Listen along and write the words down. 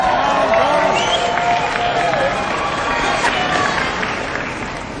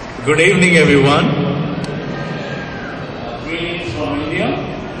Good evening, everyone. Greetings from India.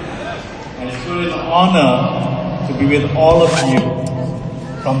 And it's really an honor to be with all of you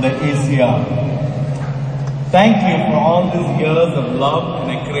from the ACR. Thank you for all these years of love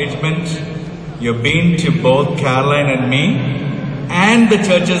and encouragement you've been to both Caroline and me and the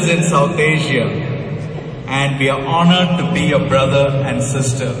churches in South Asia. And we are honored to be your brother and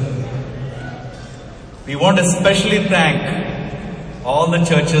sister. We want to especially thank all the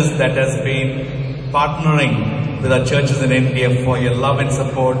churches that has been partnering with our churches in India for your love and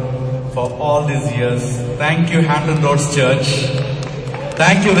support for all these years. Thank you, Hampton Roads Church.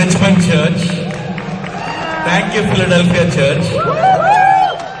 Thank you, Richmond Church. Thank you, Philadelphia Church.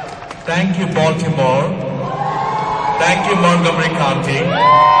 Thank you, Baltimore. Thank you, Montgomery County.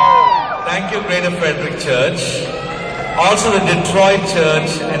 Thank you, Greater Frederick Church. Also the Detroit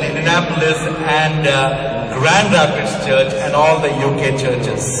Church and Indianapolis and Grand Rapids Church and all the UK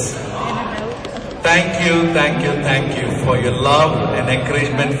churches. Thank you for your love and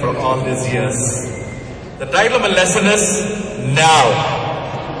encouragement for all these years. The title of my lesson is Now.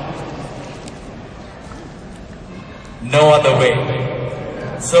 No other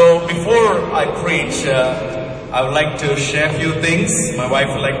way. So before I preach, I would like to share a few things. My wife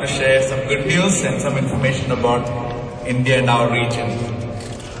would like to share some good news and some information about India and our region.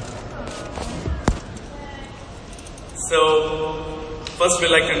 So, first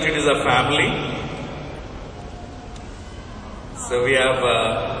we'd like to introduce our family. So we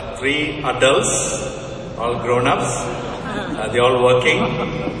have 3 adults, all grown-ups. They're all working.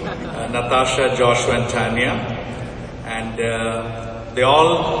 Natasha, Joshua and Tanya. And they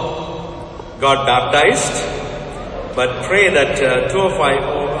all got baptized. But pray that 2 of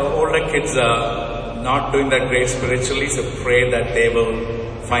our older kids are not doing that great spiritually. So pray that they will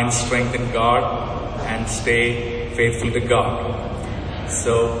find strength in God and stay faithful to God.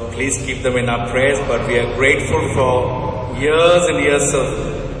 So please keep them in our prayers, but we are grateful for years and years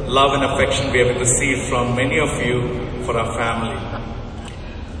of love and affection we have received from many of you for our family.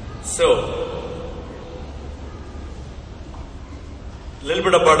 So, a little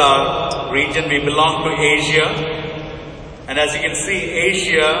bit about our region. We belong to Asia, and as you can see,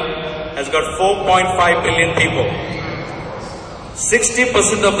 Asia has got 4.5 billion people.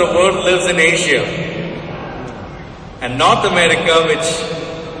 60% of the world lives in Asia. And North America, which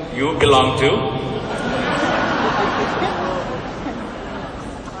you belong to,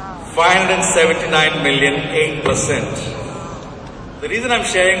 579 million, 8%. The reason I'm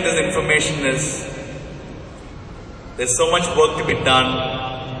sharing this information is there's so much work to be done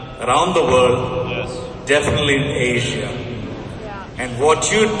around the world, definitely in Asia. And what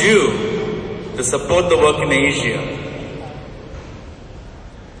you do to support the work in Asia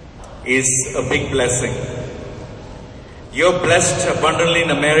is a big blessing. You're blessed abundantly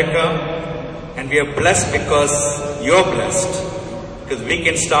in America, and we are blessed because you're blessed. Because we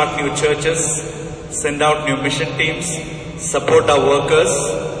can start new churches, send out new mission teams, support our workers,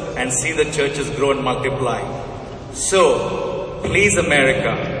 and see the churches grow and multiply. So, please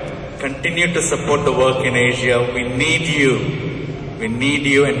America, continue to support the work in Asia. We need you. We need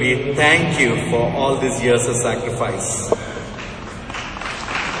you, and we thank you for all these years of sacrifice.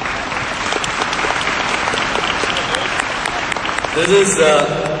 This is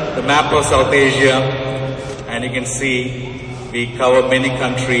the map of South Asia, and you can see we cover many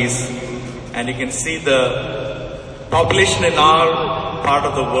countries, and you can see the population in our part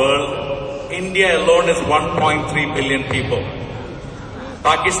of the world. India alone is 1.3 billion people.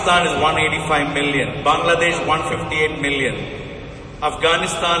 Pakistan is 185 million. Bangladesh 158 million.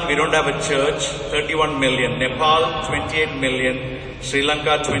 Afghanistan, we don't have a church, 31 million. Nepal 28 million. Sri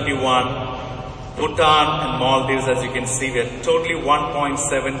Lanka 21. Bhutan and Maldives, as you can see, we are totally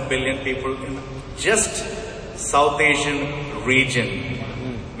 1.7 billion people in just South Asian region.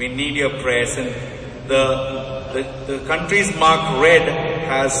 We need your prayers. And the countries marked red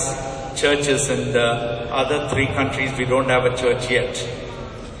has churches, and the other 3 countries we don't have a church yet.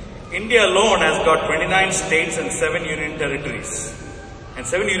 India alone has got 29 states and 7 union territories. And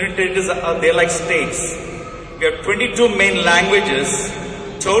 7 union territories they're like states. We have 22 main languages.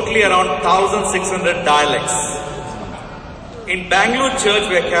 Totally around 1,600 dialects. In Bangalore Church,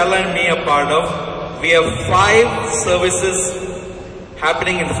 where Caroline and me are part of, we have 5 services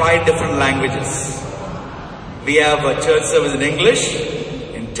happening in 5 different languages. We have a church service in English,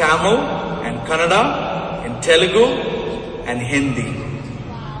 in Tamil, and Kannada, in Telugu, and Hindi.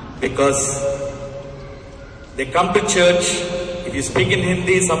 Because they come to church, if you speak in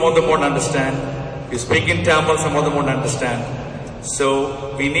Hindi, some of them won't understand. If you speak in Tamil, some of them won't understand.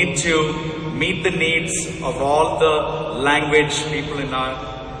 So we need to meet the needs of all the language people in our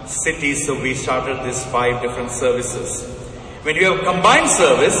cities, so we started these 5 different services. When you have combined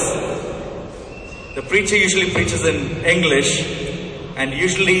service, the preacher usually preaches in English, and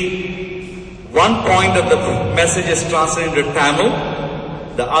usually one point of the message is translated into Tamil,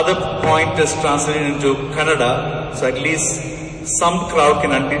 the other point is translated into Kannada, so at least some crowd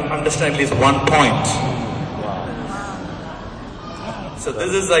can understand at least one point. So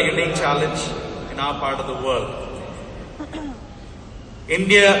this is a unique challenge in our part of the world.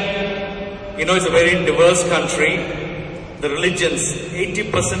 India, is a very diverse country. The religions,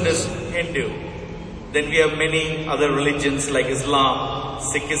 80% is Hindu. Then we have many other religions like Islam,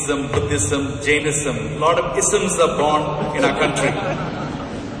 Sikhism, Buddhism, Jainism. A lot of isms are born in our country.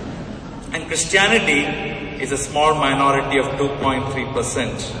 And Christianity is a small minority of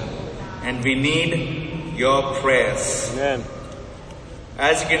 2.3%. And we need your prayers. Amen.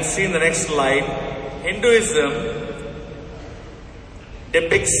 As you can see in the next slide, Hinduism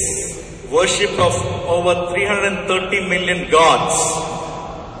depicts worship of over 330 million gods.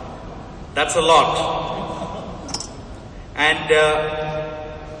 That's a lot. And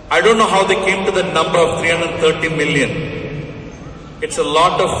I don't know how they came to the number of 330 million. It's a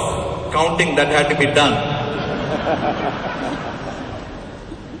lot of counting that had to be done.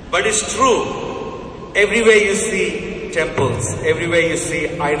 But it's true. Everywhere you see temples, everywhere you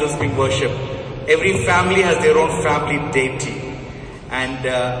see idols being worshipped. Every family has their own family deity. And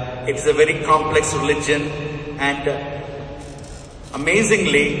it's a very complex religion. And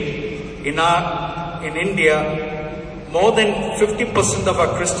amazingly, in India, more than 50% of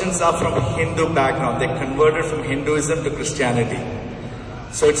our Christians are from Hindu background. They converted from Hinduism to Christianity.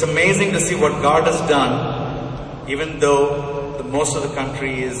 So it's amazing to see what God has done, even though most of the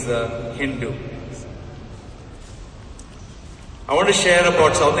country is Hindu. I want to share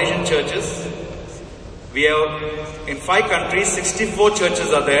about South Asian churches. We have, in 5 countries, 64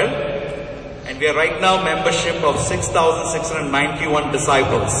 churches are there. And we are right now membership of 6,691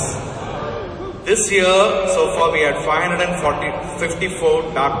 disciples. This year, so far, we had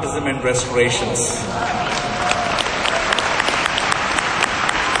 554 baptism and restorations.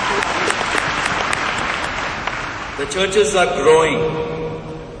 The churches are growing.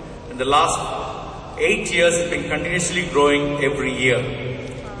 In the last 8 years, it's been continuously growing every year.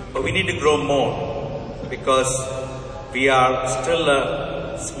 But we need to grow more because we are still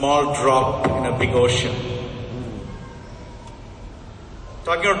a small drop in a big ocean.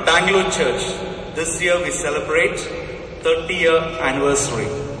 Talking about Bangalore Church, this year we celebrate 30-year anniversary.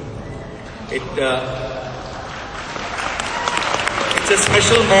 It's a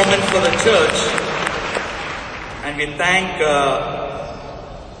special moment for the church, and we thank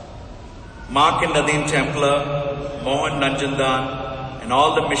Mark and Nadine Templar, Mohan Nanjandan, and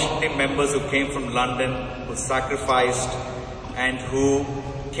all the mission team members who came from London, who sacrificed and who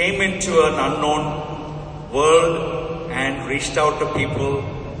came into an unknown world and reached out to people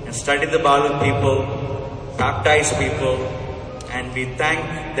and studied the Bible with people, baptized people, and we thank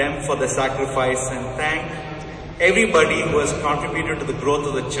them for the sacrifice and thank everybody who has contributed to the growth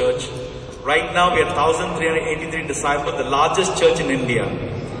of the church. Right now we are 1,383 disciples, the largest church in India.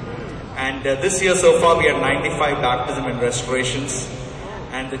 And this year so far we had 95 baptism and restorations.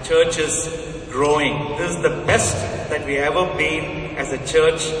 And the church is growing. This is the best that we ever been as a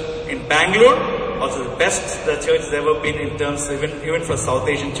church in Bangalore. Also the best the church has ever been in terms of even for South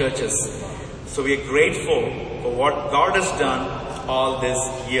Asian churches. So we are grateful for what God has done all these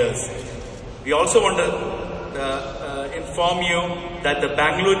years. We also want to inform you that the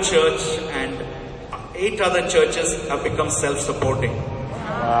Bangalore church and 8 other churches have become self-supporting.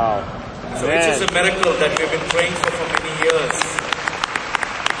 Wow. So which is a miracle that we've been praying for many years.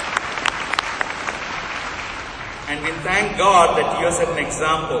 And we thank God that you have set an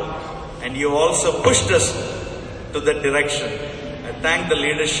example and you also pushed us to that direction. I thank the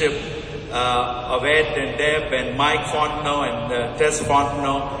leadership of Ed and Deb and Mike Fontenot and Tess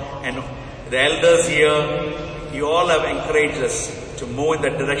Fontenot and the elders here. You all have encouraged us to move in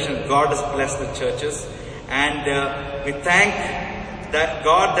that direction. God has blessed the churches. And we thank that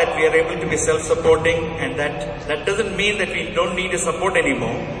God that we are able to be self-supporting, and that doesn't mean that we don't need your support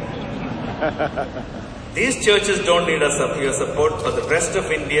anymore. These churches don't need your support. For the rest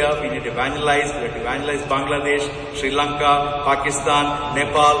of India, we need to evangelize. We have to evangelize Bangladesh, Sri Lanka, Pakistan,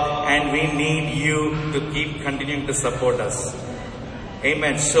 Nepal, and we need you to keep continuing to support us.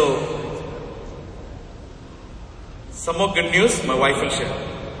 Amen. So, some more good news, my wife will share.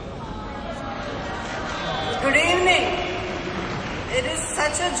 Good evening. It is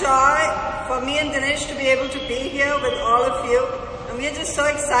such a joy for me and Dinesh to be able to be here with all of you. And we are just so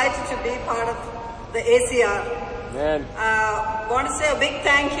excited to be part of the ACR. Amen. Want to say a big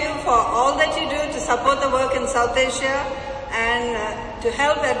thank you for all that you do to support the work in South Asia and to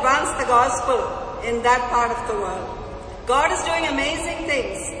help advance the gospel in that part of the world. God is doing amazing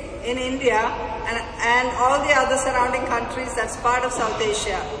things in India and all the other surrounding countries that's part of South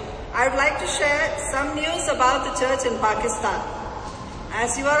Asia. I would like to share some news about the church in Pakistan.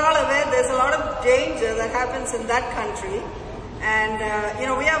 As you are all aware, there's a lot of danger that happens in that country. And,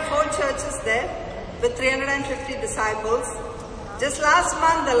 we have 4 churches there with 350 disciples. Just last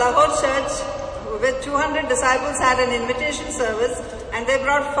month, the Lahore church with 200 disciples had an invitation service and they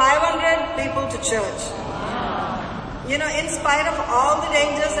brought 500 people to church. In spite of all the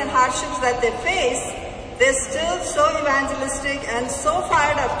dangers and hardships that they face, they're still so evangelistic and so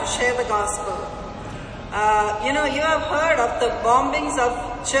fired up to share the gospel. You have heard of the bombings of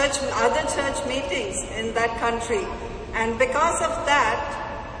other church meetings in that country. And because of that,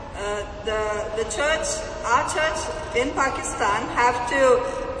 our church in Pakistan have to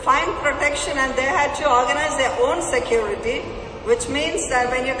find protection and they had to organize their own security, which means that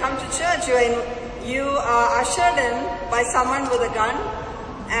when you come to church, you are ushered in by someone with a gun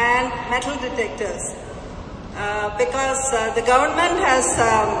and metal detectors. Because the government has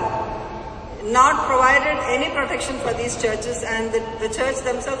not provided any protection for these churches and the church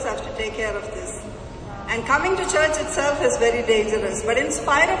themselves have to take care of this. And coming to church itself is very dangerous. But in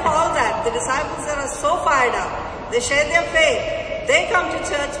spite of all that, the disciples are so fired up. They share their faith. They come to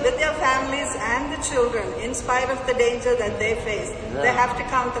church with their families and the children in spite of the danger that they face. Yeah. They have to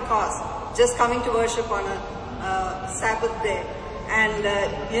count the cost just coming to worship on a Sabbath day. And,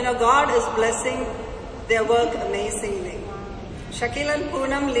 God is blessing their work amazingly. Shakil and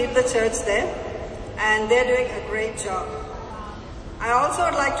Poonam lead the church there and they're doing a great job. I also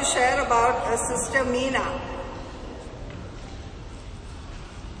would like to share about Sister Meena.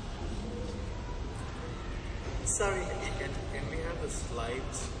 Sorry. Can we have the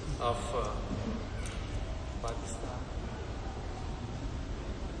slides of Pakistan?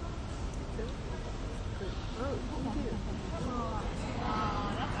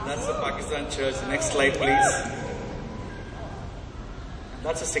 That's the Pakistan church. Next slide, please.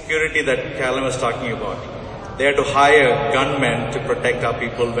 That's the security that Callum was talking about. They had to hire gunmen to protect our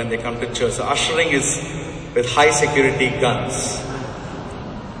people when they come to church. So ushering is with high security guns.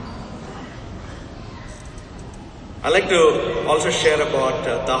 I'd like to also share about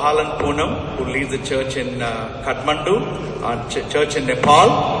Dahal and Poonam, who leads the church in Kathmandu, our church in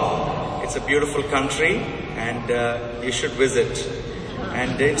Nepal. It's a beautiful country and you should visit.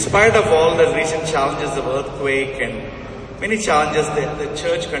 And in spite of all the recent challenges of earthquake and many challenges, the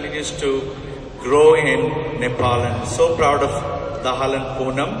church continues to grow in Nepal, and so proud of Dahal and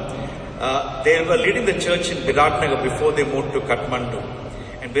Poonam. They were leading the church in Biratnagar before they moved to Kathmandu.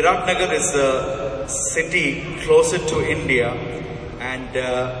 And Biratnagar is a city closer to India,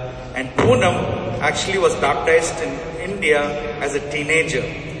 and Poonam actually was baptized in India as a teenager.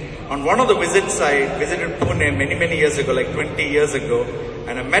 On one of the visits, I visited Pune many years ago, like 20 years ago,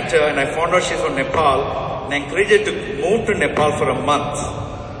 and I met her and I found out she's from Nepal, and I encouraged her to move to Nepal for a month.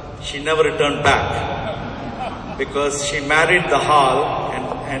 She never returned back because she married Dahal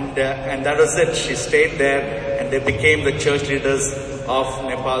and that was it. She stayed there and they became the church leaders of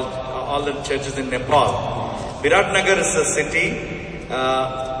Nepal, all the churches in Nepal. Biratnagar is a city,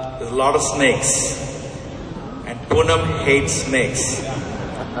 there's a lot of snakes and Poonam hates snakes.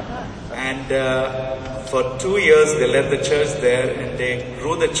 And for 2 years they led the church there and they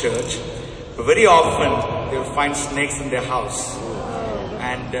grew the church. But very often they will find snakes in their house.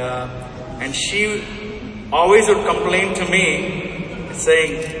 And she always would complain to me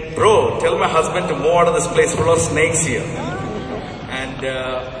saying, "Bro, tell my husband to move out of this place full of snakes here." And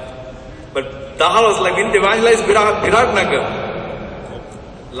but Dahal was like, "We didn't evangelize Biratnagar."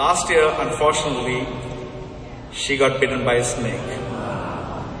 Last year, unfortunately, she got bitten by a snake.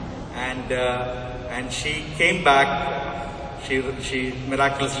 And she came back. She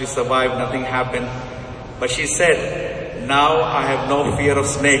miraculously survived. Nothing happened. But she said, "Now I have no fear of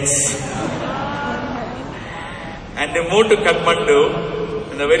snakes." And they moved to Kathmandu.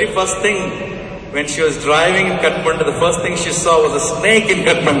 And the very first thing, when she was driving in Kathmandu, the first thing she saw was a snake in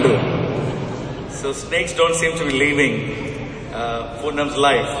Kathmandu. So snakes don't seem to be leaving Poonam's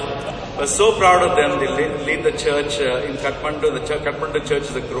life. We're so proud of them. They lead the church in Kathmandu. The Kathmandu church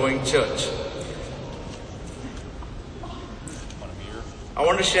is a growing church. I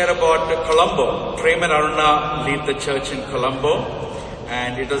want to share about Colombo. Prem and Aruna lead the church in Colombo.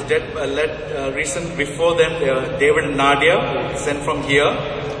 And it was led recent before them, David and Nadia, sent from here.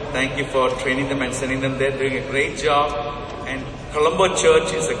 Thank you for training them and sending them there, doing a great job. And Colombo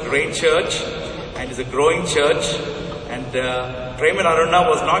Church is a great church. and it's a growing church. And Prem and Aruna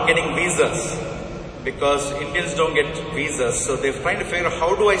was not getting visas because Indians don't get visas. So they're trying to figure out,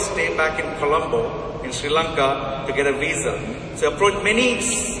 how do I stay back in Colombo, in Sri Lanka, to get a visa? So they approached many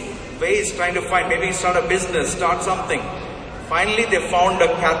ways trying to find, maybe start a business, start something. Finally, they found a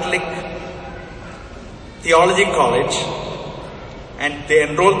Catholic theology college and they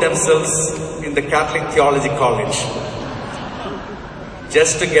enrolled themselves in the Catholic Theology College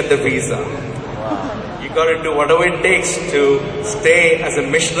just to get the visa. You got to do whatever it takes to stay as a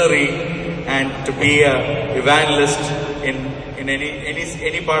missionary and to be an evangelist in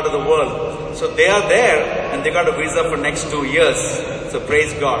any part of the world. So they are there and they got a visa for next 2 years. So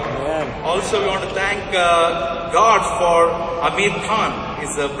praise God. Amen. Also, we want to thank God for Amir Khan.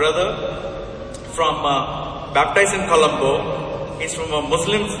 He's a brother from baptized in Colombo. He's from a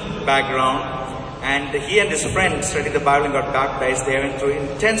Muslim background, and he and his friend studied the Bible and got baptized. They went through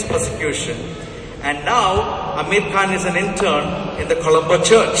intense persecution, and now Amir Khan is an intern in the Colombo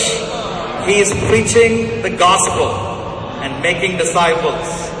church. He is preaching the gospel and making disciples.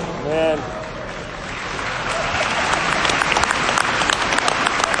 Amen.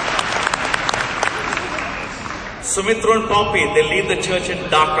 Sumitra and Poppy, they lead the church in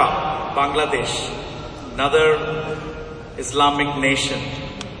Dhaka, Bangladesh, another Islamic nation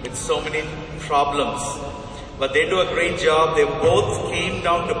with so many problems. But they do a great job. They both came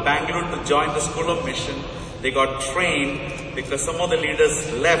down to Bangalore to join the School of Mission. They got trained because some of the leaders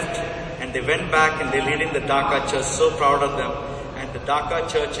left and they went back and they're leading the Dhaka church. So proud of them. And the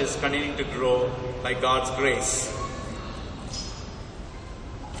Dhaka church is continuing to grow by God's grace.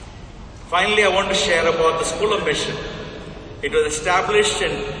 Finally, I want to share about the School of Mission. It was established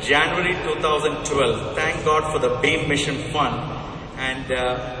in January 2012. Thank God for the Beam Mission Fund. And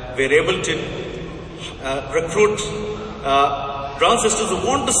we're able to recruit brown sisters who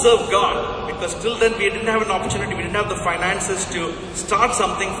want to serve God. Because till then we didn't have an opportunity, we didn't have the finances to start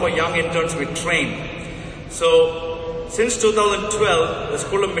something for young interns we trained. So since 2012, the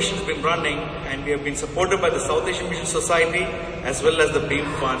School of Mission has been running and we have been supported by the South Asian Mission Society as well as the Beam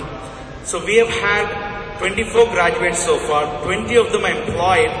Fund. So we have had 24 graduates so far. 20 of them are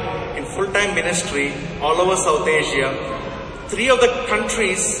employed in full-time ministry all over South Asia. 3 of the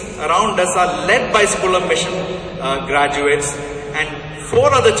countries around us are led by School of Mission graduates, and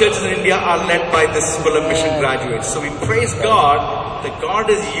 4 other churches in India are led by this School of Mission graduates. So we praise God that God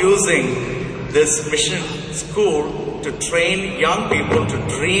is using this mission school to train young people to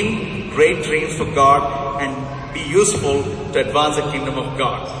dream great dreams for God and be useful to advance the kingdom of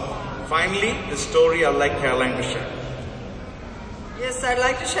God. Finally, the story I'd like Caroline to share. Yes, I'd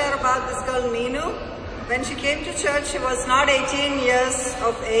like to share about this girl Meenu. When she came to church, she was not 18 years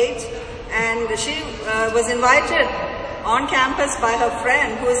of age, and she was invited on campus by her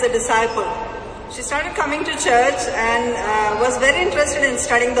friend who is a disciple. She started coming to church and was very interested in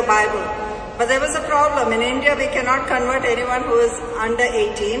studying the Bible. But there was a problem. In India, we cannot convert anyone who is under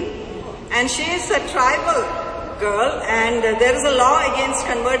 18. And she is a tribal girl, and there is a law against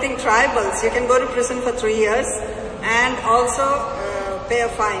converting tribals. You can go to prison for 3 years and also pay a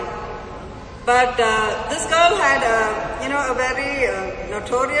fine. But this girl had a very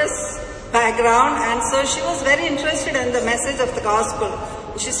notorious background, and so she was very interested in the message of the gospel.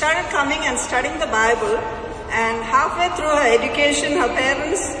 She started coming and studying the Bible, and halfway through her education, her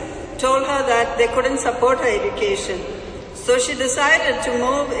parents told her that they couldn't support her education. So she decided to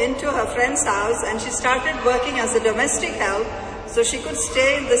move into her friend's house, and she started working as a domestic help so she could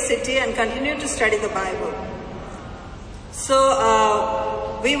stay in the city and continue to study the Bible.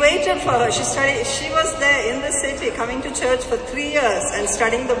 So we waited for her. She was there in the city coming to church for 3 years and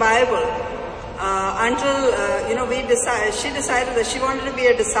studying the Bible until she decided that she wanted to be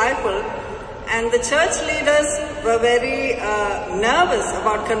a disciple, and the church leaders were very nervous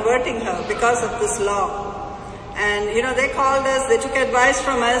about converting her because of this law. And they called us, they took advice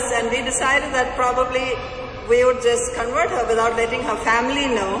from us, and we decided that probably we would just convert her without letting her family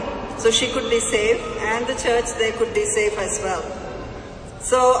know, so she could be safe, and the church, they could be safe as well.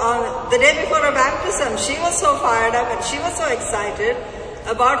 So on the day before her baptism, she was so fired up and she was so excited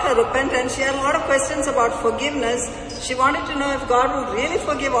about her repentance. She had a lot of questions about forgiveness. She wanted to know if God would really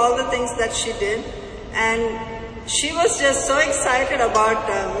forgive all the things that she did. And she was just so excited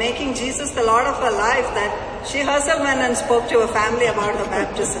about making Jesus the Lord of her life that she herself went and spoke to her family about her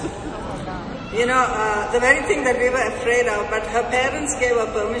baptism. The very thing that we were afraid of, but her parents gave her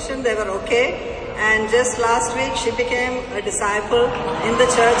permission, they were okay. And just last week, she became a disciple in the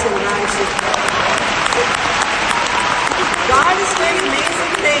church in Ranchi. God is doing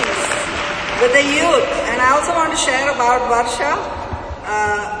amazing things with the youth. And I also want to share about Varsha.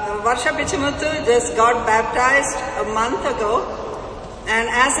 Varsha Pichimuthu just got baptized a month ago, and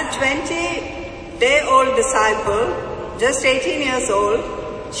as a 20-day-old disciple, just 18 years old,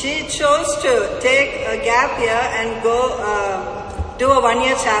 she chose to take a gap year and go do a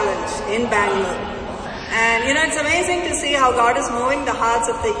one-year challenge in Bangalore. And it's amazing to see how God is moving the hearts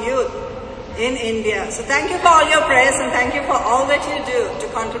of the youth in India. So thank you for all your prayers, and thank you for all that you do to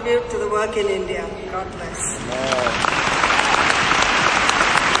contribute to the work in India. God bless.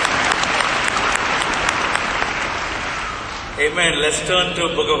 Amen. Let's turn to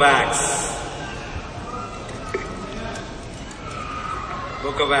Book of Acts.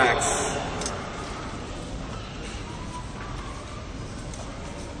 Book of Acts.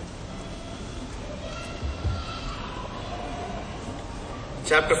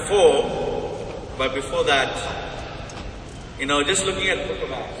 Chapter 4, but before that, just looking at Book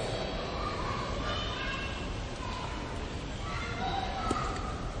of Acts.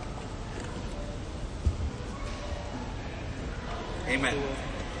 Amen.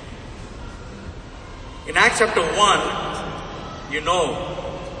 In Acts chapter 1,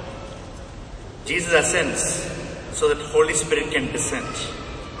 Jesus ascends so that Holy Spirit can descend.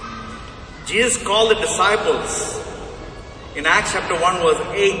 Jesus called the disciples in Acts chapter 1 verse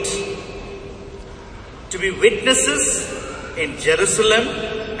 8 to be witnesses in Jerusalem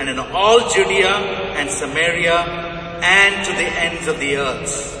and in all Judea and Samaria and to the ends of the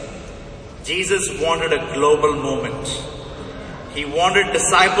earth. Jesus wanted a global movement. He wanted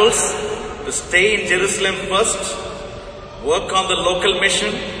disciples to stay in Jerusalem first, work on the local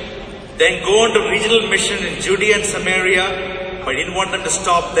mission, then go on to regional mission in Judea and Samaria, but he didn't want them to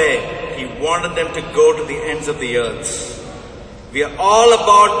stop there. He wanted them to go to the ends of the earth. We are all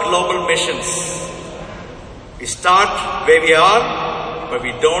about global missions. We start where we are, but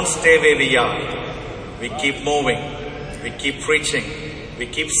we don't stay where we are. We keep moving. We keep preaching. We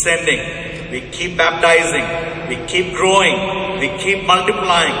keep sending. We keep baptizing. We keep growing. We keep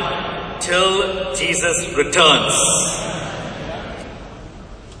multiplying till Jesus returns.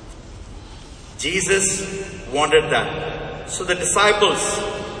 Jesus wanted that. So the disciples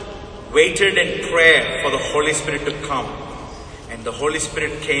waited in prayer for the Holy Spirit to come. And the Holy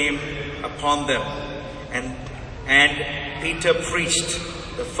Spirit came upon them. And Peter preached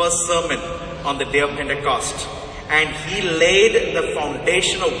the first sermon on the day of Pentecost. And he laid the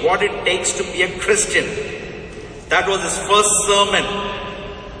foundation of what it takes to be a Christian. That was his first sermon.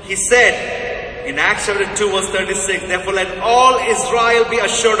 He said in Acts chapter 2 verse 36, therefore let all Israel be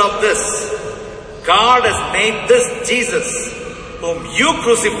assured of this. God has made this Jesus, whom you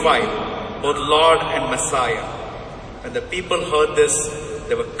crucified, both Lord and Messiah. When the people heard this,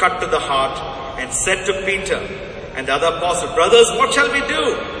 they were cut to the heart and said to Peter and the other apostles, brothers, what shall we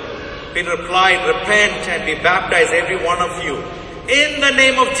do? Peter replied, repent and be baptized, every one of you, in the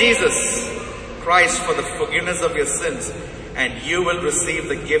name of Jesus Christ for the forgiveness of your sins, and you will receive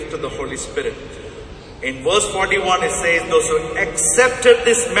the gift of the Holy Spirit. In verse 41 it says, those who accepted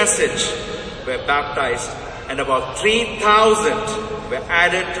this message were baptized, and about 3,000 were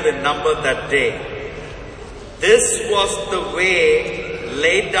added to the number that day. This was the way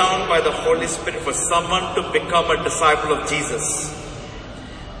laid down by the Holy Spirit for someone to become a disciple of Jesus.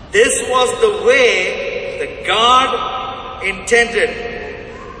 This was the way that God intended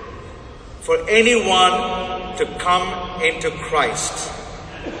for anyone to come into Christ.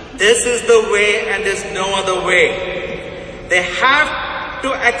 This is the way and there's no other way. They have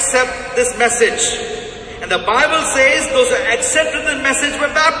to accept this message. And the Bible says those who accepted the message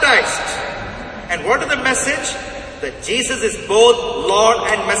were baptized. And what is the message? That Jesus is both Lord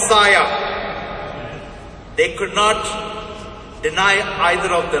and Messiah. They could not deny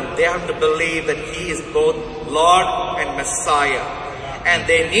either of them. They have to believe that He is both Lord and Messiah. And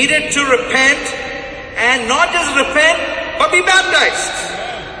they needed to repent, and not just repent, but be baptized.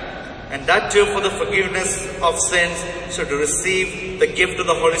 And that too for the forgiveness of sins. So to receive the gift of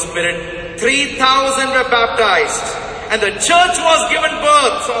the Holy Spirit, 3,000 were baptized. And the church was given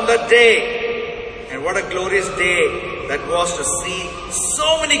birth on that day. And what a glorious day that was to see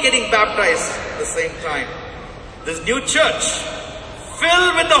so many getting baptized at the same time. This new church,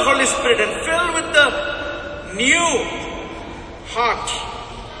 filled with the Holy Spirit and filled with the new heart,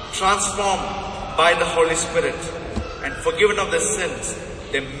 transformed by the Holy Spirit and forgiven of their sins.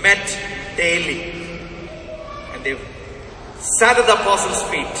 They met daily and they sat at the apostles'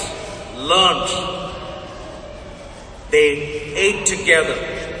 feet, learned. They ate together.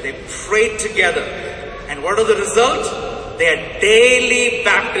 They prayed together. And what was the result? They had daily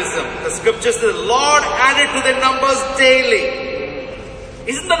baptism. The scripture says the Lord added to their numbers daily.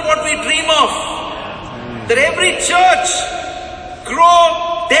 Isn't that what we dream of? That every church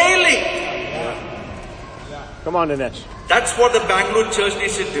grow daily. Come on, Dinesh. That's what the Bangalore church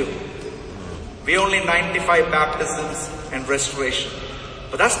needs to do. We only 95 baptisms and restoration.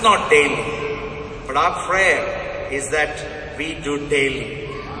 But that's not daily. But our prayer is that we do daily.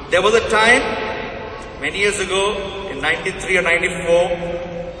 There was a time, many years ago, in 93 or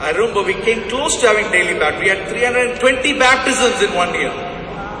 94, I remember we came close to having daily baptism. We had 320 baptisms in 1 year.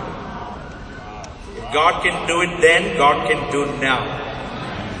 If God can do it then, God can do it now.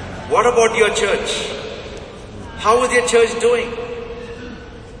 What about your church? How is your church doing?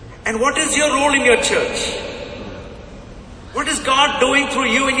 And what is your role in your church? What is God doing through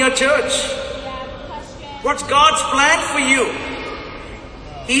you in your church? What's God's plan for you?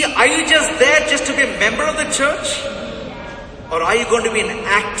 Are you just there just to be a member of the church? Or are you going to be an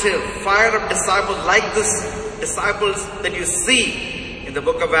active, fire-up disciple like these disciples that you see in the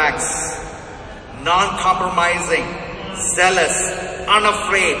book of Acts? Non-compromising, zealous,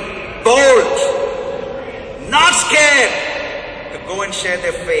 unafraid, bold, not scared to go and share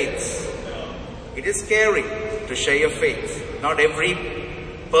their faith. It is scary to share your faith. Not every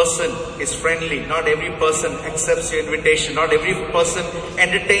person is friendly. Not every person accepts your invitation. Not every person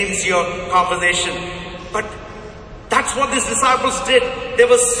entertains your conversation. But that's what these disciples did. They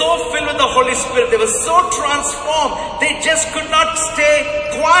were so filled with the Holy Spirit. They were so transformed. They just could not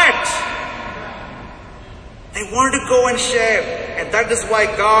stay quiet. They wanted to go and share. And that is why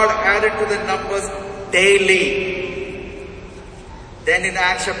God added to the numbers daily. Then in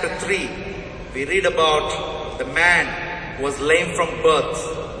Acts chapter 3, we read about the man who was lame from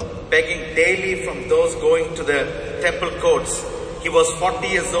birth, begging daily from those going to the temple courts. He was 40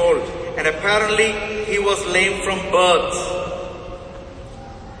 years old, and apparently he was lame from birth.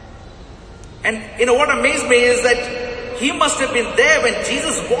 And you know what amazed me is that he must have been there when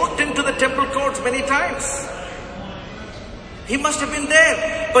Jesus walked into the temple courts many times. He must have been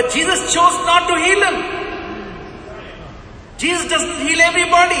there, but Jesus chose not to heal him. Jesus doesn't heal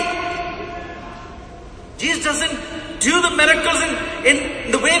everybody. Jesus doesn't do the miracles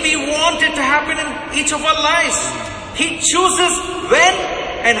in the way we want it to happen in each of our lives. He chooses when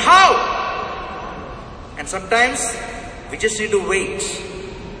and how. And sometimes we just need to wait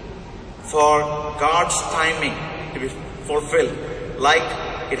for God's timing to be fulfilled. Like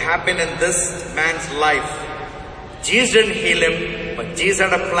it happened in this man's life. Jesus didn't heal him, but Jesus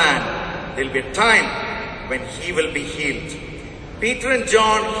had a plan. There will be a time when he will be healed. Peter and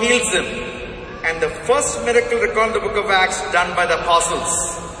John heals him. And the first miracle recorded in the book of Acts done by the apostles.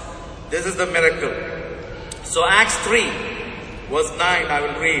 This is the miracle. So Acts 3 verse 9 I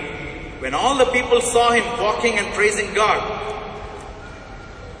will read. When all the people saw him walking and praising God,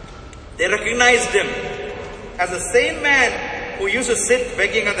 they recognized him as the same man who used to sit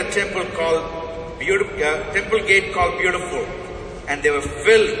begging at the temple gate called Beautiful. And they were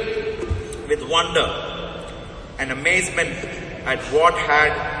filled with wonder and amazement at what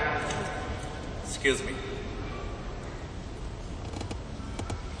had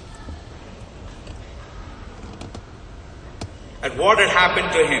at what had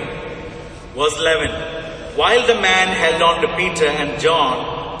happened to him. Verse 11. While the man held on to Peter and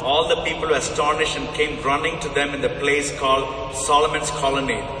John, all the people were astonished and came running to them in the place called Solomon's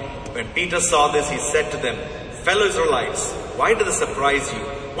Colonnade. When Peter saw this, he said to them, "Fellow Israelites, why does this surprise you?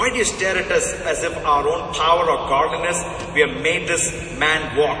 Why do you stare at us as if our own power or godliness we have made this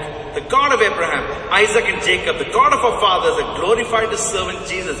man walk? The God of Abraham, Isaac and Jacob, the God of our fathers, had glorified his servant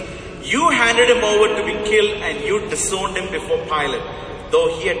Jesus. You handed him over to be killed and you disowned him before Pilate,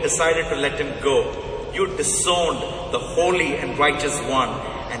 though he had decided to let him go. You disowned the holy and righteous one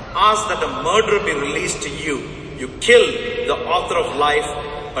and asked that a murderer be released to you. You killed the author of life,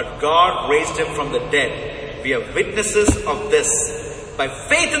 but God raised him from the dead. We are witnesses of this. By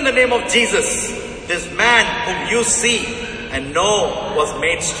faith in the name of Jesus, this man whom you see and know was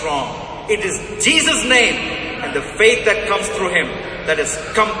made strong. It is Jesus' name and the faith that comes through him that has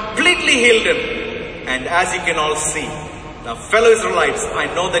completely healed him. And as you can all see, now fellow Israelites, I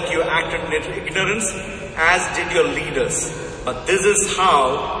know that you acted in ignorance, as did your leaders. But this is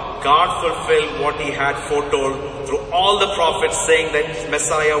how God fulfilled what he had foretold through all the prophets, saying that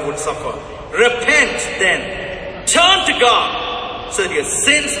Messiah would suffer. Repent then, turn to God, so that your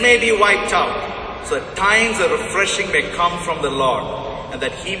sins may be wiped out, so that times of refreshing may come from the Lord, and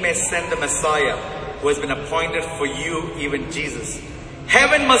that he may send the Messiah who has been appointed for you, even Jesus.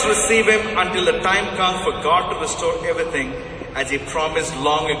 Heaven must receive him until the time comes for God to restore everything as he promised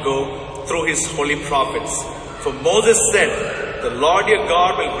long ago through his holy prophets. For Moses said, the Lord your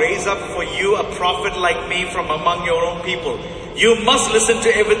God will raise up for you a prophet like me from among your own people. You must listen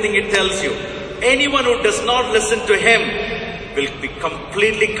to everything he tells you. Anyone who does not listen to him will be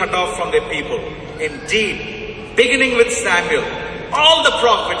completely cut off from their people. Indeed, beginning with Samuel. All the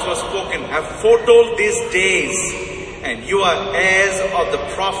prophets who have spoken have foretold these days, and you are heirs of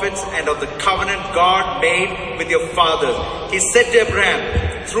the prophets and of the covenant God made with your fathers. He said to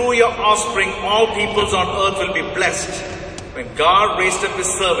Abraham, through your offspring all peoples on earth will be blessed. When God raised up his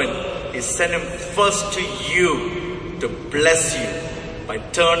servant, he sent him first to you to bless you by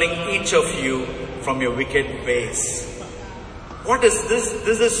turning each of you from your wicked ways. What is this?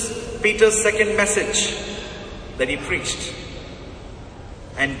 This is Peter's second message that he preached.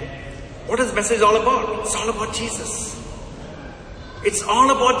 And what is the message all about? It's all about Jesus. It's all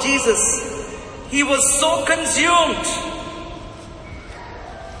about Jesus. He was so consumed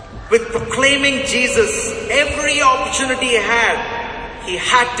with proclaiming Jesus. Every opportunity he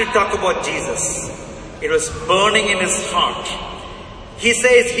had to talk about Jesus. It was burning in his heart. He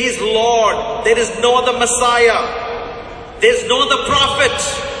says he's Lord. There is no other Messiah. There's no other prophet.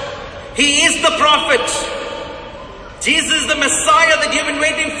 He is the prophet. Jesus is the Messiah that you've been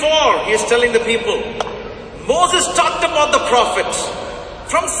waiting for. He is telling the people. Moses talked about the prophet.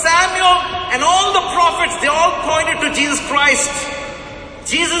 From Samuel and all the prophets, they all pointed to Jesus Christ.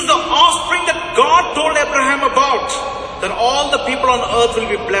 Jesus is the offspring that God told Abraham about, that all the people on earth will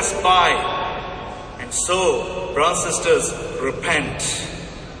be blessed by. And so, brothers and sisters, repent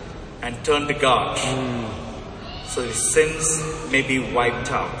and turn to God. So his sins may be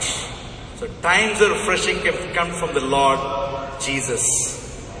wiped out. So times of refreshing can come from the Lord Jesus.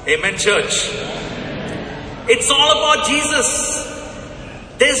 Amen, church. It's all about Jesus.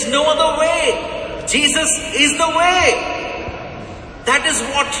 There's no other way. Jesus is the way. That is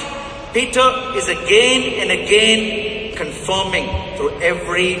what Peter is again and again confirming through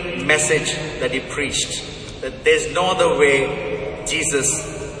every message that he preached. That there's no other way.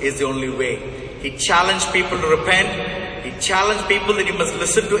 Jesus is the only way. He challenged people to repent. He challenged people that you must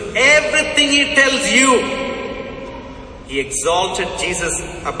listen to everything he tells you. He exalted Jesus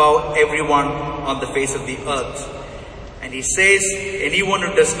above everyone on the face of the earth. And he says, anyone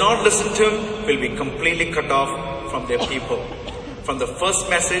who does not listen to him will be completely cut off from their people. From the first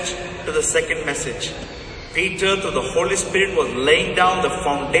message to the second message, Peter, through the Holy Spirit, was laying down the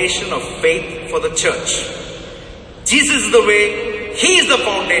foundation of faith for the church. Jesus is the way. He is the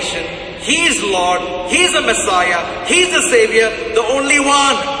foundation. He is Lord. He is the Messiah. He is the Savior, the only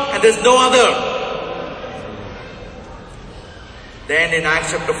one, and there's no other. Then in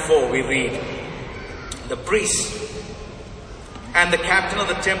Acts chapter 4 we read, the priest and the captain of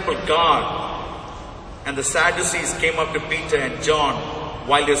the temple guard and the Sadducees came up to Peter and John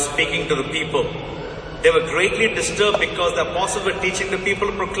while they were speaking to the people. They were greatly disturbed because the apostles were teaching the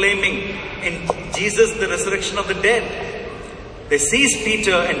people, proclaiming in Jesus the resurrection of the dead. They seized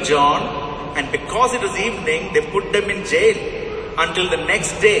Peter and John, and because it was evening, they put them in jail until the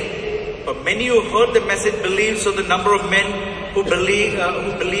next day. But many who heard the message believed, so the number of men who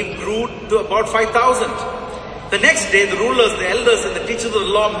believed grew to about 5,000. The next day, the rulers, the elders, and the teachers of the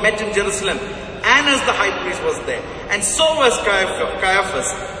law met in Jerusalem. Annas the high priest was there, and so was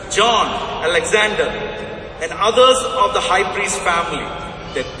Caiaphas, John, Alexander, and others of the high priest family.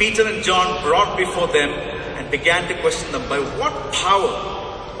 That Peter and John brought before them and began to question them, by what power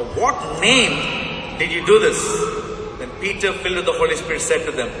or what name did you do this? Then Peter, filled with the Holy Spirit, said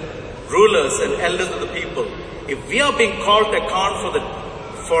to them, rulers and elders of the people, if we are being called to account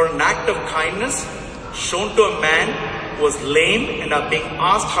for an act of kindness shown to a man who was lame and are being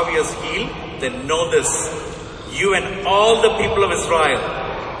asked how he was healed, then know this, you and all the people of Israel,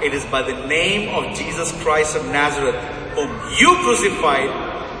 it is by the name of Jesus Christ of Nazareth, whom you crucified,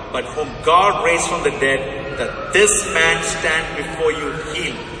 but whom God raised from the dead, that this man stands before you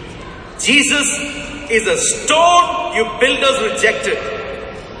healed. Jesus is a stone you builders rejected,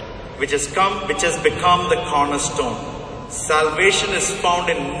 which has become the cornerstone. Salvation is found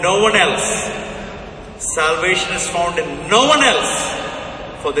in no one else. Salvation is found in no one else.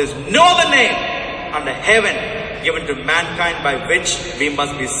 For there is no other name under heaven given to mankind by which we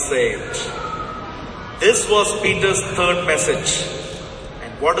must be saved. This was Peter's third message.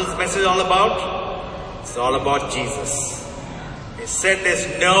 And what is the message all about? It's all about Jesus. He said there's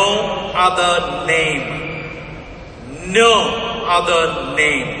no other name. No other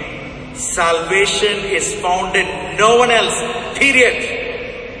name. Salvation is found in no one else. Period.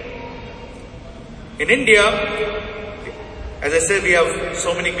 In India, as I said, we have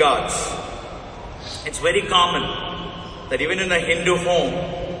so many gods. It's very common that even in a Hindu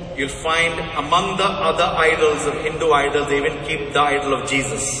home, you'll find among the other idols of Hindu idols, they even keep the idol of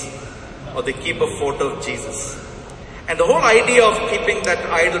Jesus, or they keep a photo of Jesus. And the whole idea of keeping that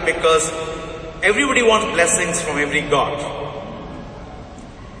idol, because everybody wants blessings from every god.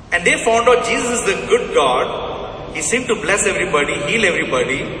 And they found out Jesus is the good God, He seemed to bless everybody, heal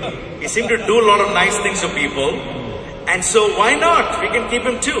everybody. He seemed to do a lot of nice things to people. And so why not? We can keep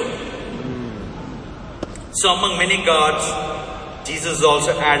him too. So among many gods, Jesus is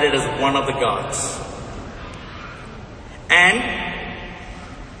also added as one of the gods. And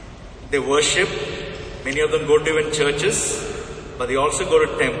they worship. Many of them go to even churches, but they also go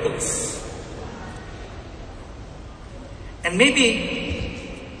to temples. And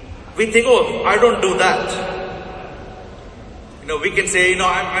maybe we think, oh, I don't do that. We can say,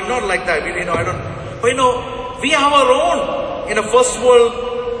 I'm not like that. I don't. But we have our own. In a first world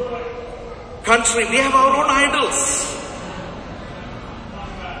country, we have our own idols.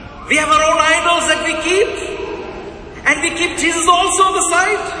 We have our own idols that we keep. And we keep Jesus also on the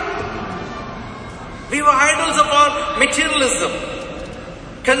side. We have idols of our materialism,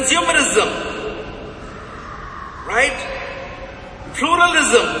 consumerism, right?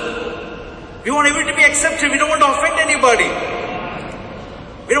 Pluralism. We want everything to be accepted. We don't want to offend anybody.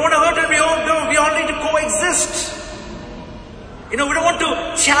 We don't want to hurt them. We all need to coexist. We don't want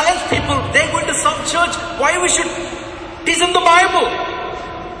to challenge people. They're going to some church. Why we should teach them the Bible?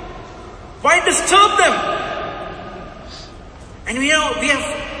 Why disturb them? And we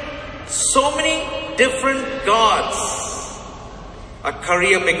have so many different gods. A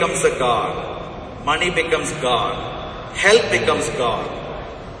career becomes a god. Money becomes God. Health becomes God.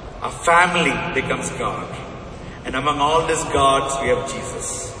 A family becomes God. And among all these gods, we have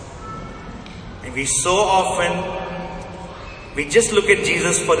Jesus. And we so often, we just look at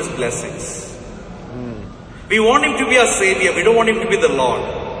Jesus for his blessings. We want him to be our Savior. We don't want him to be the Lord.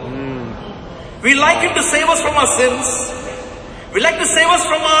 We like him to save us from our sins. We like to save us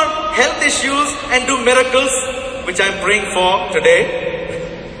from our health issues and do miracles, which I'm praying for today,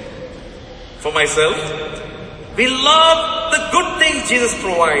 for myself. We love the good things Jesus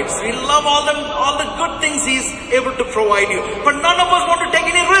provides. We love all the good things he's able to provide you. But none of us want to take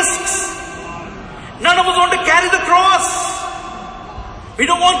any risks. None of us want to carry the cross. We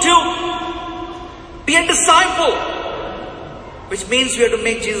don't want to be a disciple, which means we have to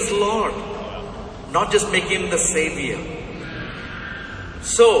make Jesus Lord, not just make him the Savior.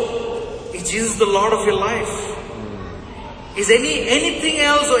 So, is Jesus the Lord of your life? Is anything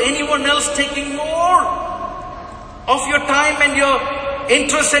else or anyone else taking more of your time and your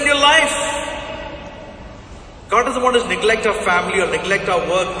interest and your life? God doesn't want us to neglect our family or neglect our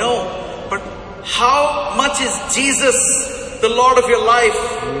work. No. But how much is Jesus the Lord of your life?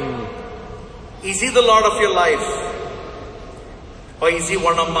 Is he the Lord of your life? Or is he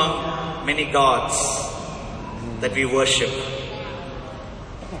one among many gods that we worship?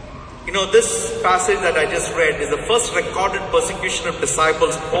 This passage that I just read is the first recorded persecution of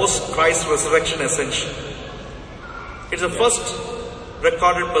disciples post Christ's resurrection ascension. It's the first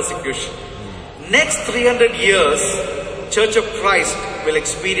recorded persecution. Next 300 years, Church of Christ will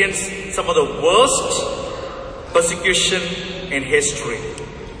experience some of the worst persecution in history.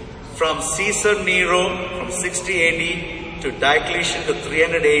 From Caesar Nero from 60 AD to Diocletian to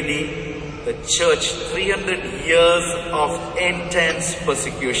 300 AD, the church, 300 years of intense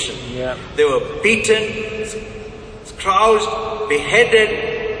persecution. Yeah. They were beaten, scourged,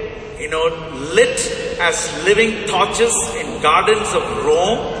 beheaded, lit as living torches in gardens of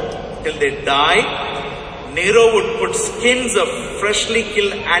Rome till they died. Nero would put skins of freshly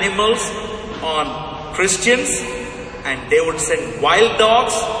killed animals on Christians, and they would send wild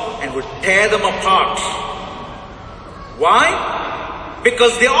dogs and would tear them apart. Why?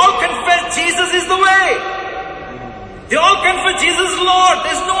 Because they all confess Jesus is the way. They all confess Jesus is Lord.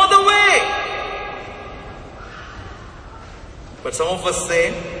 There's no other way. But some of us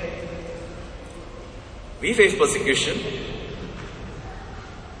say, we face persecution,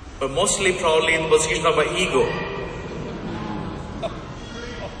 but mostly probably in persecution of our ego.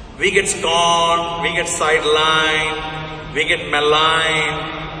 We get scorned, we get sidelined, we get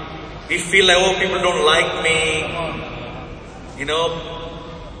maligned. We feel like, oh, people don't like me.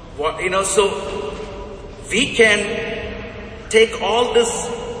 So we can take all these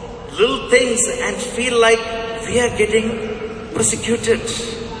little things and feel like we are getting persecuted.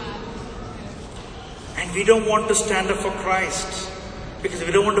 And we don't want to stand up for Christ because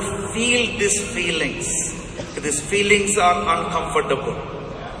we don't want to feel these feelings. These feelings are uncomfortable.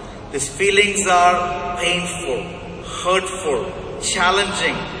 These feelings are painful, hurtful,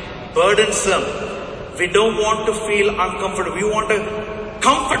 challenging, burdensome. We don't want to feel uncomfortable. We want a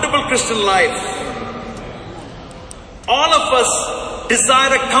comfortable Christian life. All of us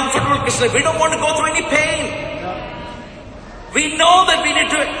desire a comfortable Christian life. We don't want to go through any pain. We know that we need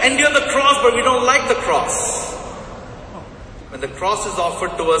to endure the cross, but we don't like the cross. When When the cross is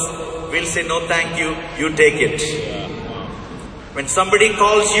offered to us, we'll say, no thank you, you take it. When somebody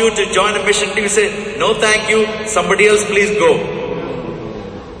calls you to join a mission team, you say, no thank you, somebody else please go.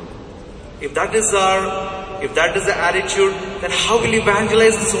 If that is the attitude, then how will we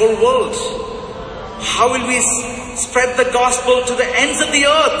evangelize this whole world? How will we spread the gospel to the ends of the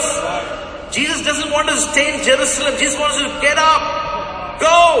earth? Jesus doesn't want us to stay in Jerusalem. Jesus wants us to get up,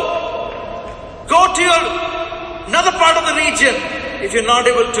 go to another part of the region if you're not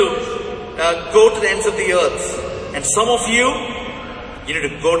able to go to the ends of the earth. And some of you need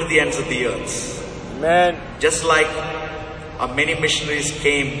to go to the ends of the earth. Amen. Just like many missionaries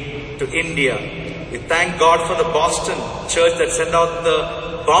came to India. We thank God for the Boston church that sent out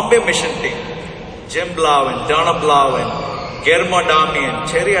the Bombay mission team. Jim Blau and Donna Blau and Guillermo Adami and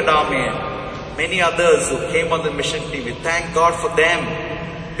Cherry Adami and many others who came on the mission team. We thank God for them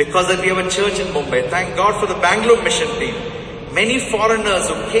because we have a church in Mumbai. Thank God for the Bangalore mission team. Many foreigners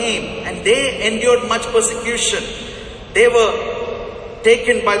who came and they endured much persecution. They were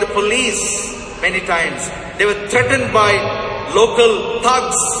taken by the police many times. They were threatened by local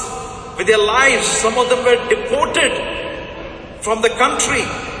thugs with their lives. Some of them were deported from the country,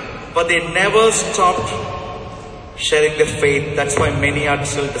 but they never stopped sharing their faith. That's why many are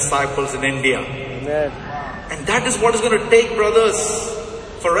still disciples in India. Amen. And that is what is going to take, brothers,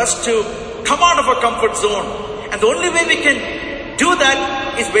 for us to come out of our comfort zone. And the only way we can do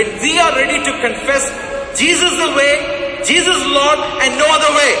that is when we are ready to confess Jesus is the way, Jesus is Lord, and no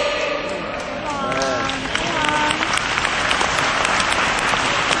other way.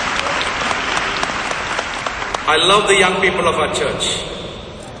 I love the young people of our church.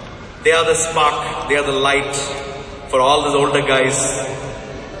 They are the spark, they are the light for all those older guys,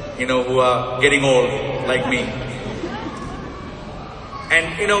 who are getting old like me.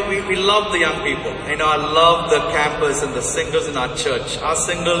 And we love the young people. I love the campers and the singles in our church. Our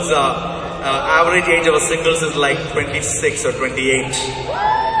singles average age of our singles is like 26 or 28.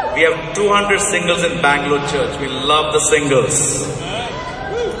 We have 200 singles in Bangalore church. We love the singles.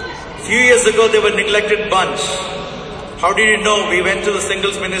 A few years ago, they were a neglected bunch. How did you know? We went to the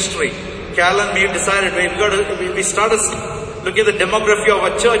singles ministry. Cal and me decided we started looking at the demography of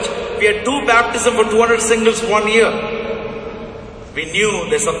our church. We had 2 baptisms for 200 singles 1 year. We knew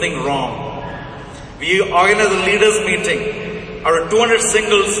there's something wrong. We organized a leaders meeting. Out of 200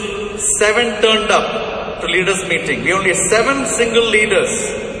 singles, 7 turned up to leaders meeting. We only had 7 single leaders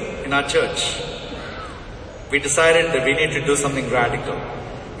in our church. We decided that we need to do something radical.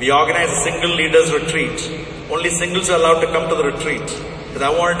 We organized a single leaders retreat. Only singles are allowed to come to the retreat. Because I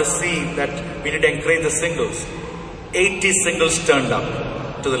wanted to see that we need to encourage the singles. 80 singles turned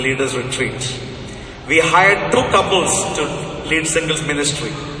up to the leaders retreat. We hired 2 couples to lead singles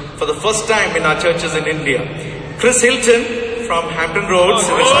ministry for the first time in our churches in India. Chris Hilton from Hampton Roads,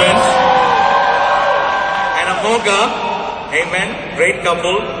 Richmond, and Amoga, amen, great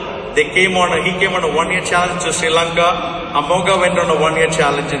couple. He came on a 1-year challenge to Sri Lanka. Amoga went on a 1-year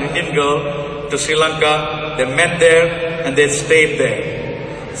challenge, an Indian girl, to Sri Lanka. They met there and they stayed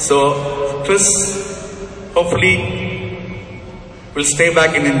there. So Chris hopefully will stay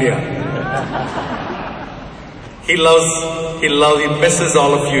back in India. He misses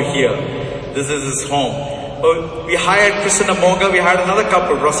all of you here. This is his home. We hired Chris and Amoga. We hired another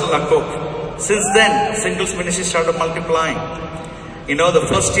couple, Russell and Cook. Since then, singles ministry started multiplying. The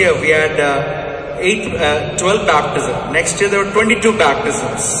first year we had 12 baptisms. Next year there were 22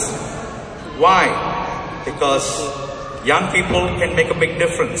 baptisms. Why? Because young people can make a big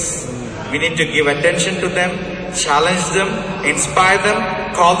difference. We need to give attention to them, challenge them, inspire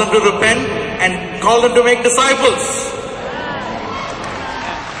them, call them to repent, and call them to make disciples.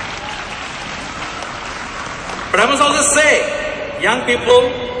 But I must also say, young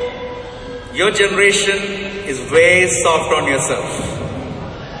people, your generation is way soft on yourself.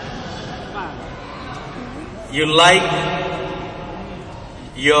 You like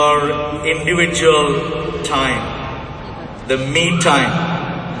your individual time, the me time.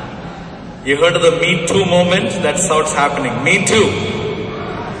 You heard of the Me Too movement? That's how it's happening. Me Too.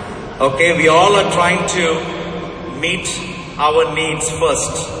 Okay, we all are trying to meet our needs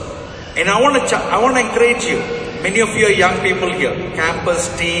first. And I want to encourage you. Many of you are young people here. Campus,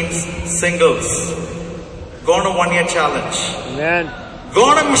 teens, singles. Go on a 1-year challenge. Amen. Go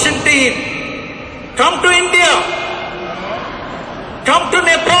on a mission team. Come to India. Come to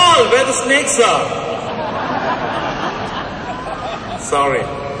Nepal where the snakes are. Sorry.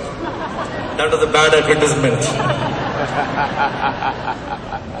 That was a bad advertisement.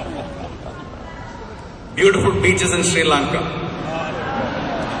 Beautiful beaches in Sri Lanka.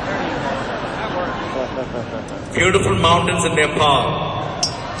 Beautiful mountains in Nepal.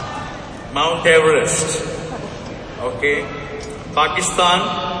 Mount Everest. Okay. Pakistan,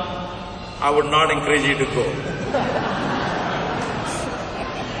 I would not encourage you to go.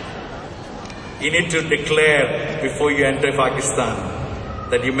 You need to declare before you enter Pakistan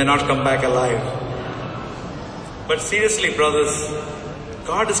that you may not come back alive. But seriously, brothers,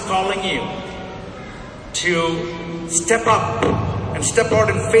 God is calling you to step up and step out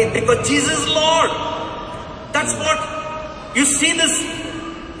in faith because Jesus is Lord. That's what you see this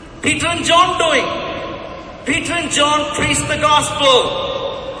Peter and John doing. Peter and John preached the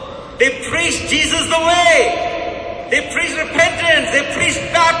gospel. They preached Jesus the way. They preached repentance. They preached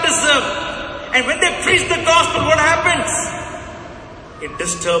baptism. And when they preach the gospel, what happens? It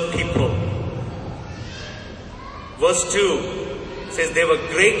disturbed people. Verse 2 says they were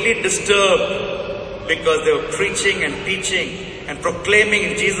greatly disturbed because they were preaching and teaching and proclaiming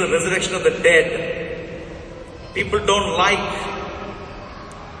in Jesus the resurrection of the dead. People don't like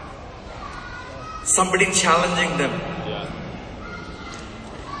somebody challenging them.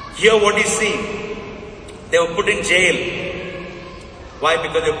 Here what you see, they were put in jail. Why?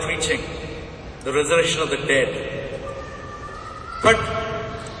 Because they were preaching the resurrection of the dead. But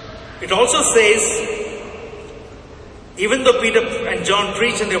it also says, even though Peter and John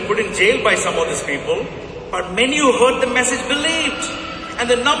preached and they were put in jail by some of these people, but many who heard the message believed. And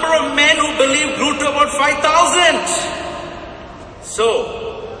the number of men who believed grew to about 5,000. So,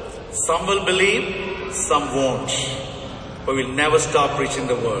 some will believe, some won't. But we'll never stop preaching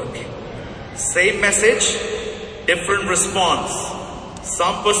the word. Same message, different response.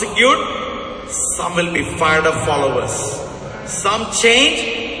 Some persecute, some will be fired up followers. Some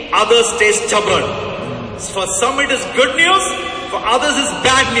change, others stay stubborn. For some it is good news, for others it is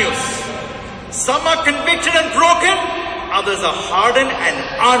bad news. Some are convicted and broken, others are hardened and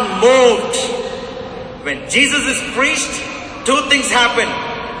unmoved. When Jesus is preached, two things happen.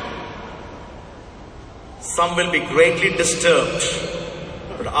 Some will be greatly disturbed,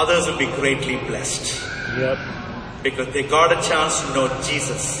 but others will be greatly blessed. Because they got a chance to know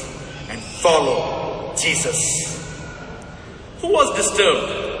Jesus and follow Jesus. Who was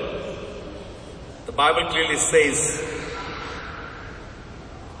disturbed? The Bible clearly says,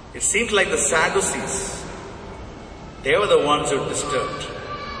 it seems like the Sadducees. They were the ones who were disturbed.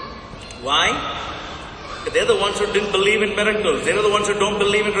 Why? They're the ones who didn't believe in miracles. They're the ones who don't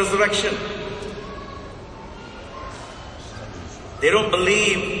believe in resurrection. They don't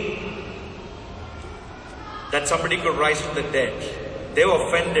believe that somebody could rise from the dead. They were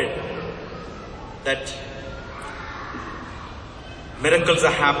offended that miracles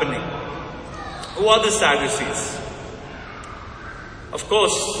are happening. Who are the Sadducees? Of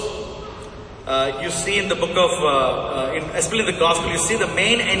course, you see in the book of, especially in the gospel, you see the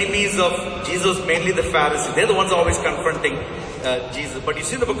main enemies of Jesus, mainly the Pharisees. They're the ones always confronting Jesus. But you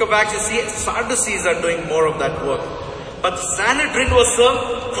see in the book of Acts, you see Sadducees are doing more of that work. But the Sanhedrin was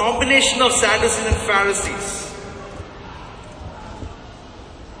a combination of Sadducees and Pharisees.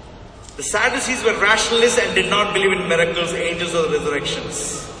 The Sadducees were rationalists and did not believe in miracles, angels, or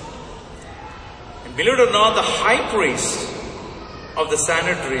resurrections. And believe it or not, the high priest of the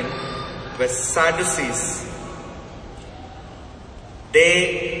Sanhedrin were Sadducees.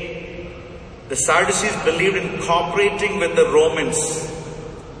 The Sadducees believed in cooperating with the Romans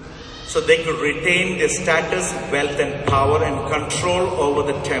so they could retain their status, wealth, and power and control over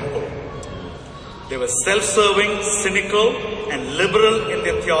the temple. They were self-serving, cynical, and liberal in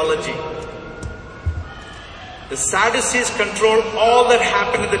their theology. The Sadducees controlled all that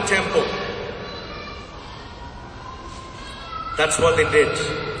happened in the temple. That's what they did.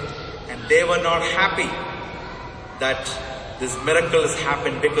 And they were not happy that this miracle has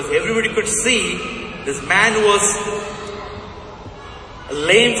happened because everybody could see this man who was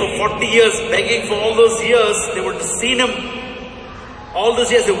lame for 40 years, begging for all those years. They would have seen him all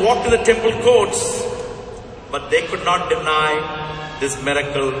those years. They walked in the temple courts, but they could not deny this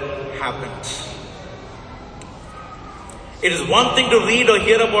miracle happened. It is one thing to read or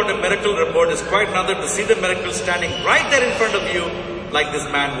hear about a miracle report. It's quite another to see the miracle standing right there in front of you like this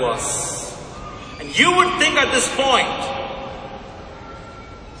man was. And you would think at this point,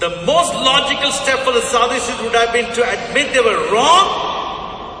 the most logical step for the Sadducees would have been to admit they were wrong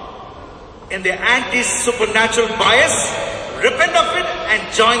in their anti-supernatural bias, repent of it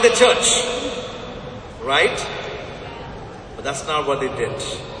and join the church. Right? But that's not what they did.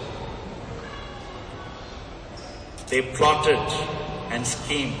 They plotted and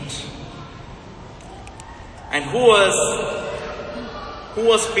schemed. And who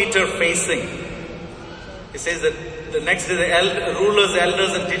was Peter facing? He says that the next day the rulers,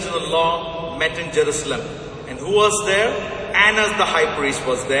 elders and teachers of the law met in Jerusalem. And who was there? Annas the high priest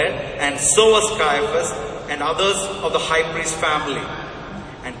was there, and so was Caiaphas and others of the high priest family.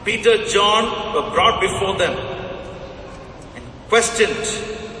 And Peter, John were brought before them and questioned,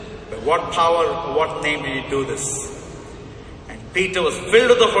 by what power or what name did you do this? And Peter was filled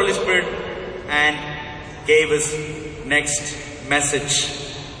with the Holy Spirit and gave his next message.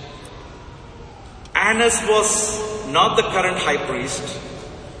 Annas was not the current high priest.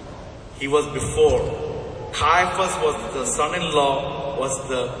 He was before. Caiaphas was the son-in-law, was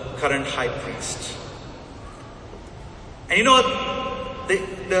the current high priest. And you know,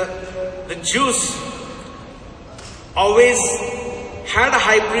 the Jews always had a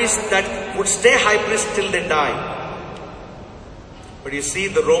high priest that would stay high priest till they died. But you see,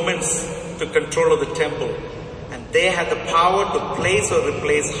 the Romans took control of the temple, and they had the power to place or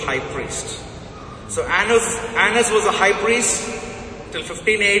replace high priest. So Annas was a high priest till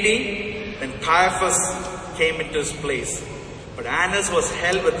 15 AD, then Caiaphas came into his place. But Annas was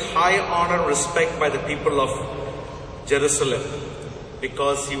held with high honor and respect by the people of Jerusalem,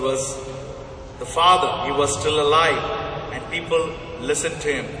 because he was the father, he was still alive, and people listened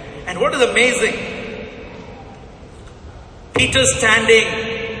to him. And what is amazing, Peter standing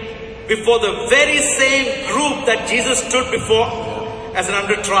before the very same group that Jesus stood before as an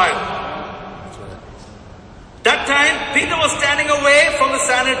under trial. That time, Peter was standing away from the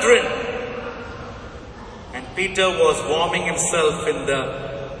Sanhedrin. And Peter was warming himself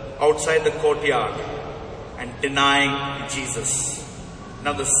outside the courtyard and denying Jesus.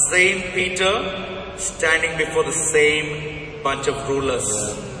 Now the same Peter standing before the same bunch of rulers.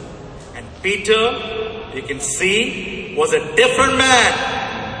 And Peter, you can see, was a different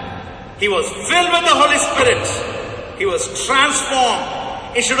man. He was filled with the Holy Spirit. He was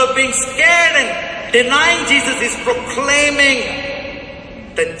transformed. Instead of being scared and denying Jesus, he's proclaiming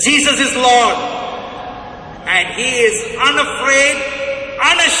that Jesus is Lord. And he is unafraid,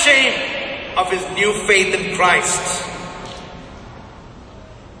 unashamed of his new faith in Christ.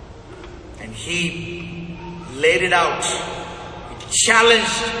 And he laid it out. He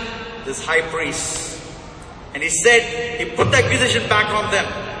challenged this high priest. And he said, he put the accusation back on them.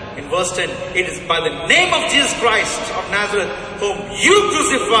 In verse 10, it is by the name of Jesus Christ of Nazareth, whom you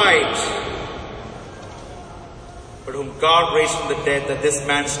crucified, but whom God raised from the dead, that this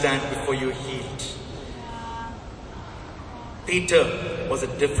man stands before you healed. Peter was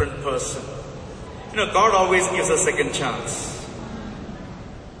a different person. You know, God always gives a second chance.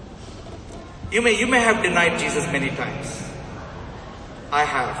 You may have denied Jesus many times. I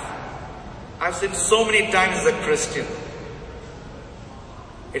have. I've sinned so many times as a Christian.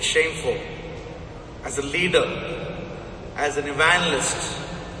 It's shameful. As a leader, as an evangelist,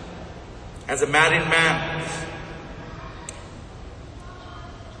 as a married man,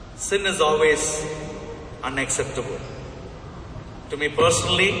 sin is always unacceptable. To me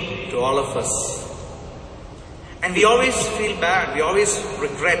personally, to all of us. And we always feel bad. We always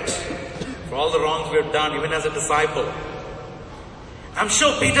regret for all the wrongs we have done, even as a disciple. I'm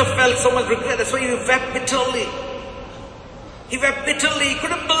sure Peter felt so much regret. That's why he wept bitterly. He wept bitterly. He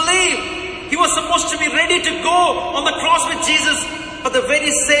couldn't believe. He was supposed to be ready to go on the cross with Jesus. But the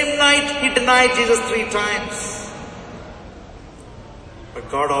very same night, he denied Jesus 3 times. But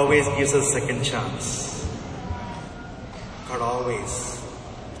God always gives us a second chance. God always.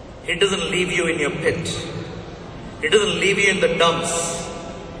 He doesn't leave you in your pit. He doesn't leave you in the dumps.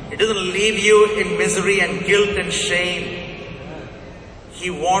 He doesn't leave you in misery and guilt and shame. He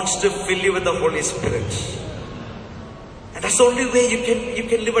wants to fill you with the Holy Spirit. And that's the only way you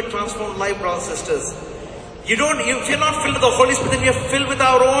can live a transformed life, brothers and sisters. If you're not filled with the Holy Spirit, then you're filled with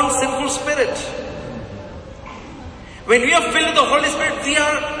our own sinful spirit. When we are filled with the Holy Spirit, we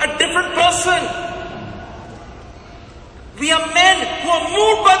are a different person. We are men who are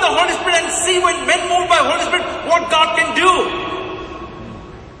moved by the Holy Spirit, and see when men moved by the Holy Spirit, what God can do.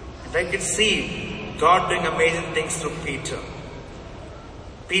 And I can see God doing amazing things through Peter.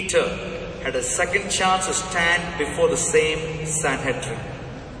 Peter had a second chance to stand before the same Sanhedrin.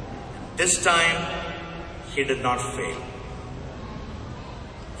 This time, he did not fail.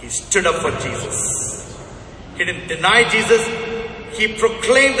 He stood up for Jesus. He didn't deny Jesus. He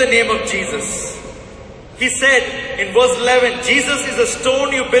proclaimed the name of Jesus. He said in verse 11, Jesus is a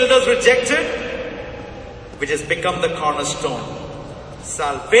stone you builders rejected, which has become the cornerstone.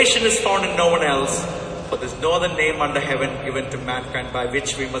 Salvation is found in no one else, for there is no other name under heaven given to mankind by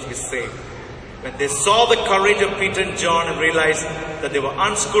which we must be saved. When they saw the courage of Peter and John and realized that they were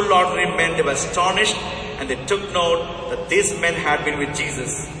unschooled ordinary men, they were astonished, and they took note that these men had been with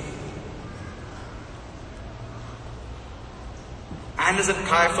Jesus. Annas and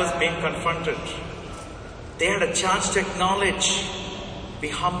Caiaphas being confronted. They had a chance to acknowledge, be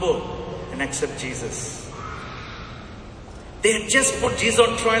humble, and accept Jesus. They had just put Jesus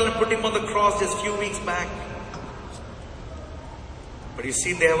on trial and put him on the cross just a few weeks back. But you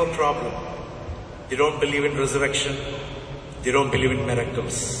see, they have a problem. They don't believe in resurrection. They don't believe in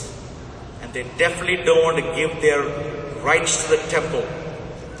miracles. And they definitely don't want to give their rights to the temple.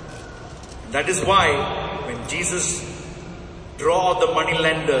 And that is why when Jesus drew out the money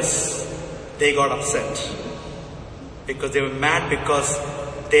lenders, they got upset. Because they were mad because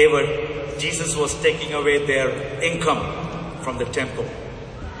Jesus was taking away their income from the temple.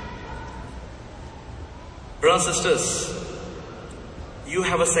 Brothers and sisters, you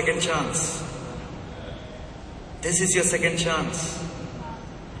have a second chance. This is your second chance.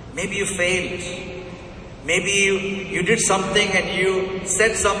 Maybe you failed. Maybe you did something and you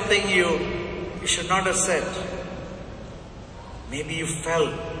said something you should not have said. Maybe you fell.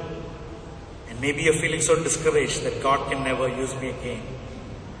 And maybe you're feeling so discouraged that God can never use me again.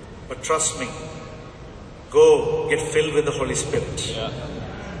 But trust me, go get filled with the Holy Spirit. Yeah.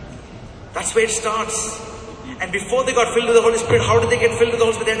 That's where it starts. And before they got filled with the Holy Spirit, how did they get filled with the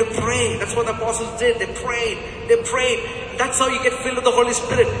Holy Spirit? They had to pray. That's what the apostles did. They prayed. They prayed. That's how you get filled with the Holy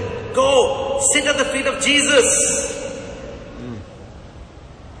Spirit. Go, sit at the feet of Jesus.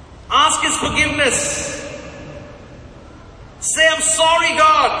 Ask His forgiveness. Say, I'm sorry,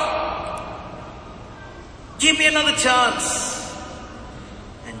 God. Give me another chance.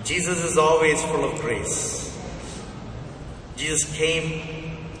 And Jesus is always full of grace. Jesus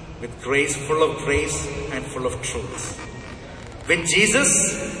came with grace, full of grace and full of truth. With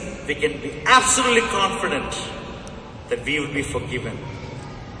Jesus, we can be absolutely confident that we will be forgiven.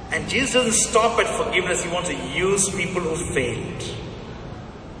 And Jesus doesn't stop at forgiveness. He wants to use people who failed.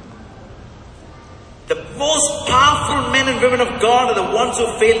 The most powerful men and women of God are the ones who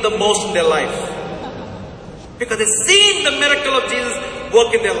failed the most in their life. Because they've seen the miracle of Jesus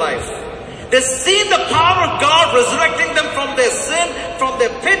work in their life. They've seen the power of God resurrecting them from their sin, from their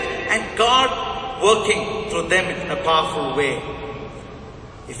pit, and God working through them in a powerful way.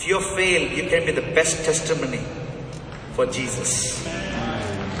 If you fail, you can be the best testimony for Jesus.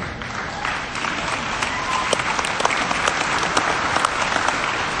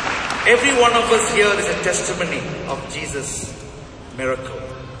 Every one of us here is a testimony of Jesus' miracle.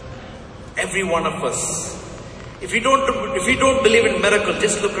 Every one of us. If you don't believe in miracle,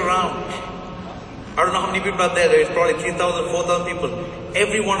 just look around. I don't know how many people are there. There is probably 3,000, 4,000 people.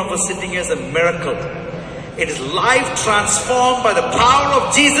 Every one of us sitting here is a miracle. It is life transformed by the power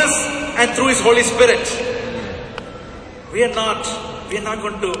of Jesus and through His Holy Spirit. We are not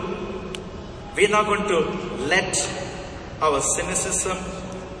going to let our cynicism,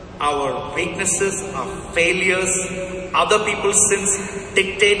 our weaknesses, our failures, other people's sins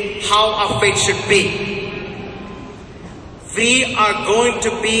dictate how our faith should be. We are going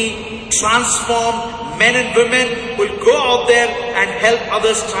to be transformed men and women who will go out there and help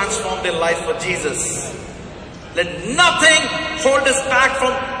others transform their life for Jesus. Let nothing hold us back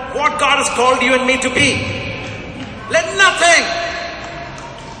from what God has called you and me to be. Let nothing.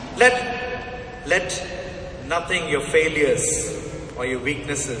 Let nothing, your failures or your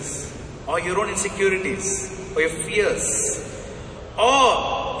weaknesses or your own insecurities or your fears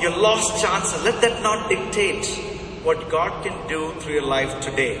or your lost chances, let that not dictate what God can do through your life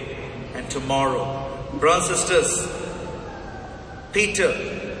today and tomorrow. Brothers and sisters, Peter,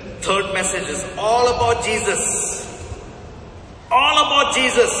 third message is all about Jesus. All about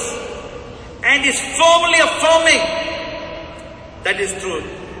Jesus. And is firmly affirming that is true.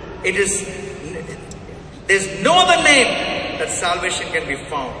 There's no other name that salvation can be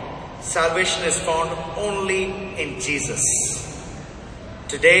found. Salvation is found only in Jesus.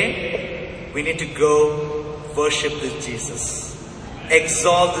 Today, we need to go worship this Jesus,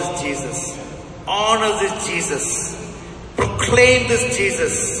 exalt this Jesus, honor this Jesus, proclaim this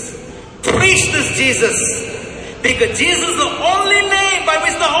Jesus, preach this Jesus, because Jesus is the only name by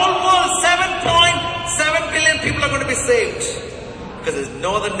which the whole world, 7.7 billion people are going to be saved. Because there's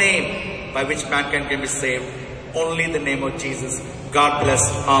no other name by which mankind can be saved, only the name of Jesus. God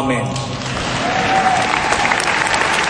bless. Amen.